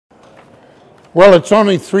Well, it's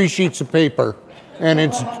only 3 sheets of paper, and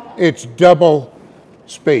it's double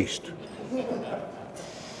spaced.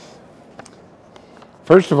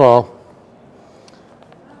 First of all,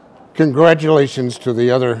 congratulations to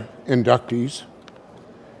the other inductees,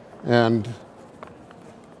 and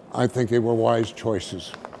I think they were wise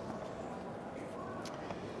choices.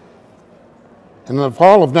 In the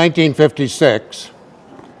fall of 1956,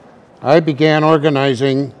 I began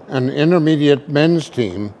organizing an intermediate men's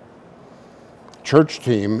team, church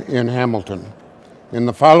team in Hamilton. In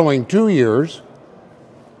the following 2 years,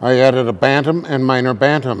 I added a bantam and minor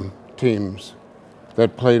bantam teams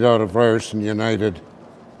that played out of Ryerson United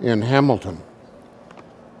in Hamilton.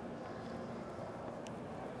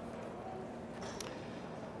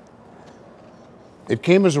 It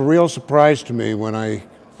came as a real surprise to me when I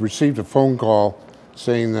received a phone call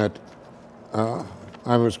saying that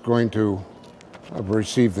I was going to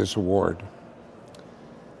receive this award.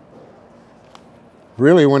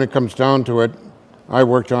 Really, when it comes down to it, I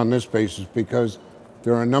worked on this basis because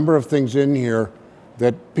there are a number of things in here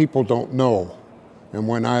that people don't know. And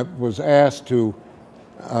when I was asked to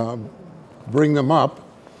bring them up,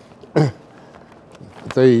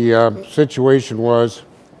 the situation was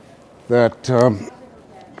that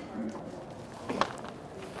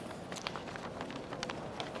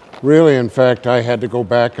really, in fact, I had to go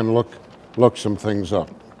back and look some things up.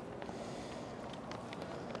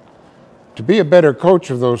 To be a better coach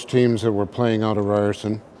of those teams that were playing out of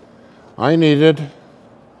Ryerson, I needed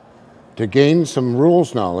to gain some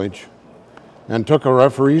rules knowledge and took a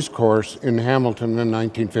referee's course in Hamilton in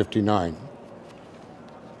 1959.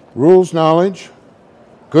 Rules knowledge,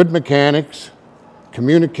 good mechanics,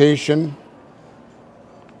 communication,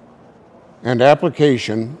 and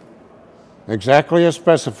application, exactly as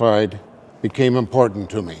specified, became important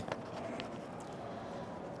to me.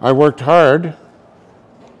 I worked hard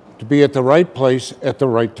to be at the right place at the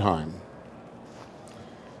right time.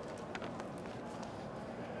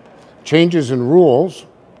 Changes in rules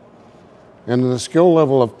and the skill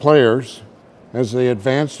level of players as they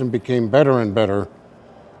advanced and became better and better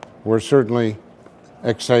were certainly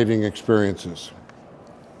exciting experiences.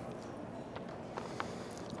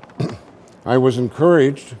 I was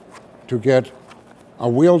encouraged to get a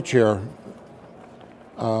wheelchair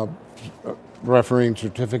refereeing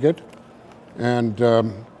certificate and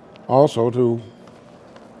also to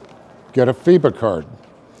get a FIBA card.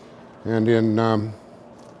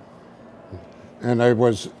 And I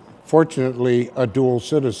was fortunately a dual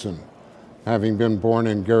citizen, having been born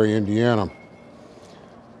in Gary, Indiana.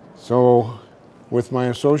 So with my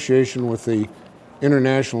association with the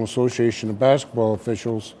International Association of Basketball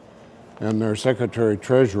Officials and their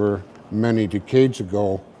secretary-treasurer many decades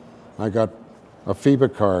ago, I got a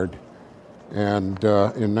FIBA card and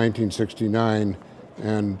in 1969,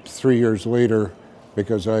 and 3 years later,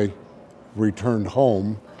 because I returned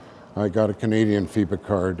home, I got a Canadian FIBA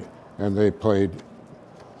card, and they played.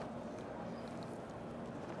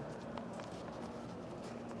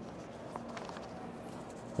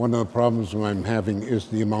 One of the problems I'm having is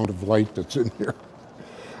the amount of light that's in here.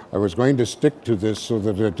 I was going to stick to this so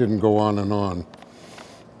that it didn't go on and on.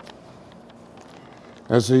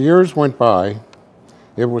 As the years went by,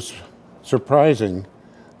 it was surprising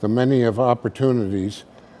the many of opportunities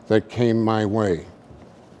that came my way.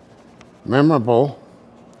 Memorable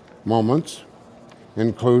moments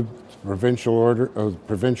include the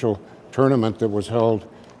provincial tournament that was held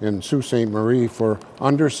in Sault Ste. Marie for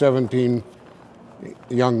under 17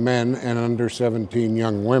 young men and under 17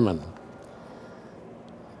 young women.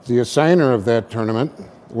 The assigner of that tournament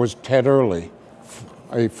was Ted Early,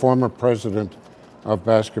 a former president of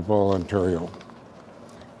Basketball Ontario.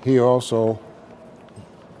 He also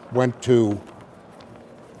went to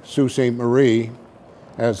Sault Ste. Marie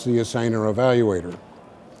as the assigner evaluator.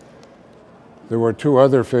 There were 2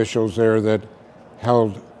 other officials there that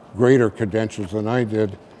held greater credentials than I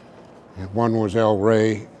did. One was Al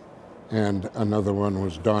Ray and another one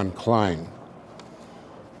was Don Klein.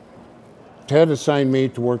 Ted assigned me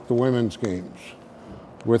to work the women's games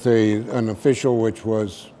with an official which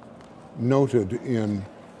was noted in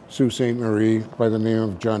Sault Ste. Marie by the name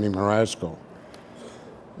of Johnny Marasco.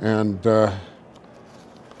 And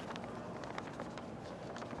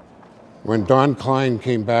when Don Klein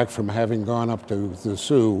came back from having gone up to the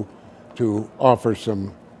Sioux to offer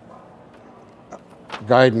some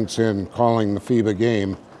guidance in calling the FIBA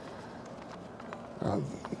game,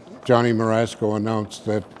 Johnny Marasco announced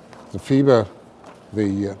that the FIBA,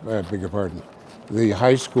 the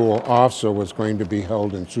high school OFSA was going to be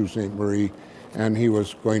held in Sault Ste. Marie, and he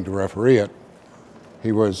was going to referee it.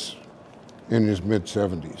 He was in his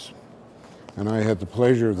mid-70s. And I had the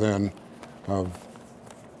pleasure then of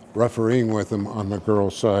refereeing with him on the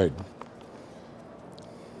girls' side.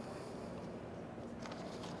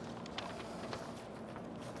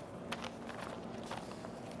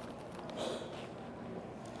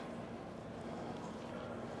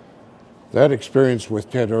 That experience with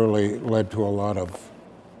Ted Early led to a lot of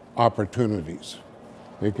opportunities.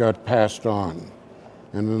 It got passed on.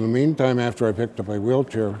 And in the meantime, after I picked up my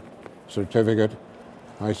wheelchair certificate,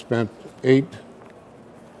 I spent 8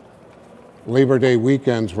 Labor Day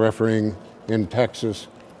weekends refereeing in Texas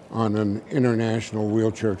on an international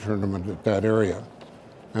wheelchair tournament at that area.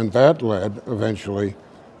 And that led eventually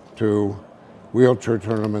to wheelchair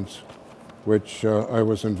tournaments, which I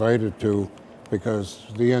was invited to because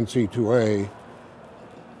the NC2A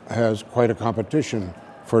has quite a competition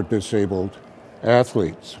for disabled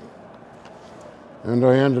athletes. And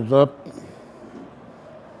I ended up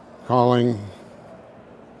calling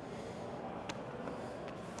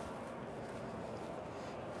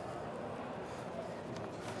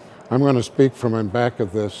I'm going to speak from the back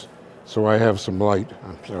of this so I have some light.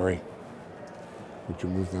 I'm sorry. Would you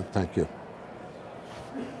move that? Thank you.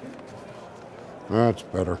 That's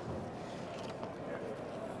better.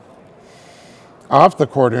 Off the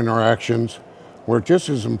court interactions were just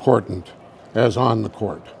as important as on the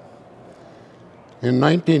court. In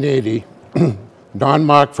 1980, Don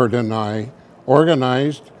Mockford and I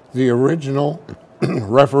organized the original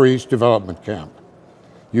referees development camp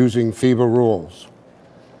using FIBA rules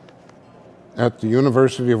at the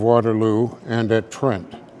University of Waterloo and at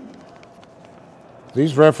Trent.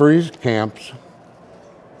 These referees camps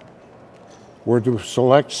were to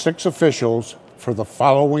select 6 officials for the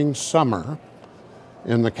following summer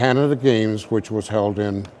in the Canada Games, which was held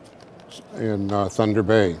in Thunder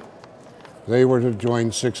Bay. They were to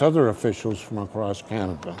join 6 other officials from across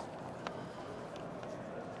Canada.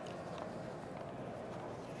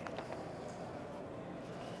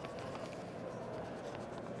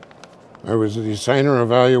 I was the designer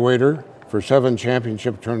evaluator for 7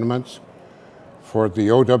 championship tournaments for the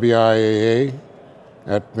OWIAA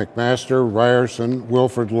at McMaster, Ryerson,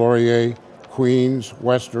 Wilfrid Laurier, Queens,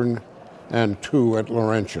 Western, and 2 at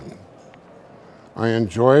Laurentian. I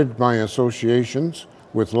enjoyed my associations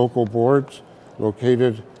with local boards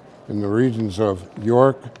located in the regions of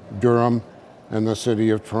York, Durham, and the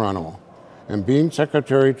City of Toronto, and being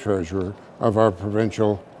Secretary-Treasurer of our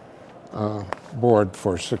provincial board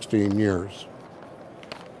for 16 years.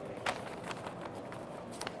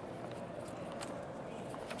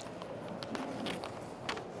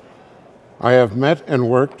 I have met and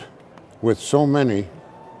worked with so many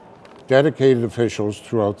dedicated officials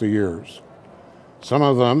throughout the years. Some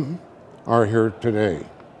of them are here today,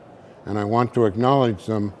 and I want to acknowledge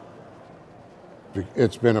them.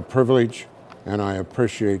 It's been a privilege, and I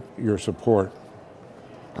appreciate your support.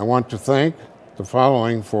 I want to thank the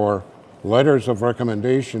following for letters of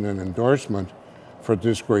recommendation and endorsement for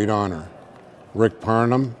this great honor. Rick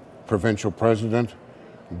Parnham, Provincial President,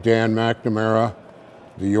 Dan McNamara,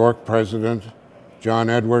 the York President, John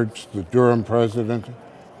Edwards, the Durham President,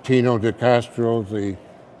 Tino De Castro, the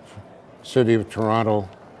City of Toronto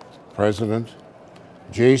President,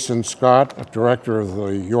 Jason Scott, Director of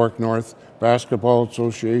the York North Basketball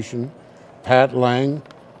Association, Pat Lang,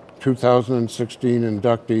 2016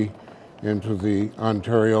 inductee into the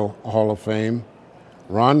Ontario Hall of Fame,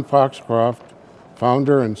 Ron Foxcroft,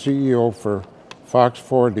 founder and CEO for Fox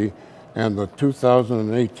 40 and the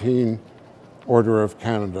 2018 Order of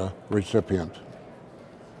Canada recipient.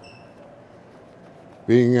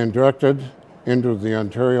 Being inducted into the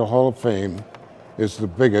Ontario Hall of Fame is the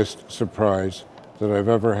biggest surprise that I've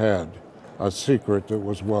ever had, a secret that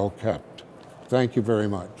was well kept. Thank you very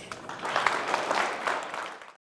much.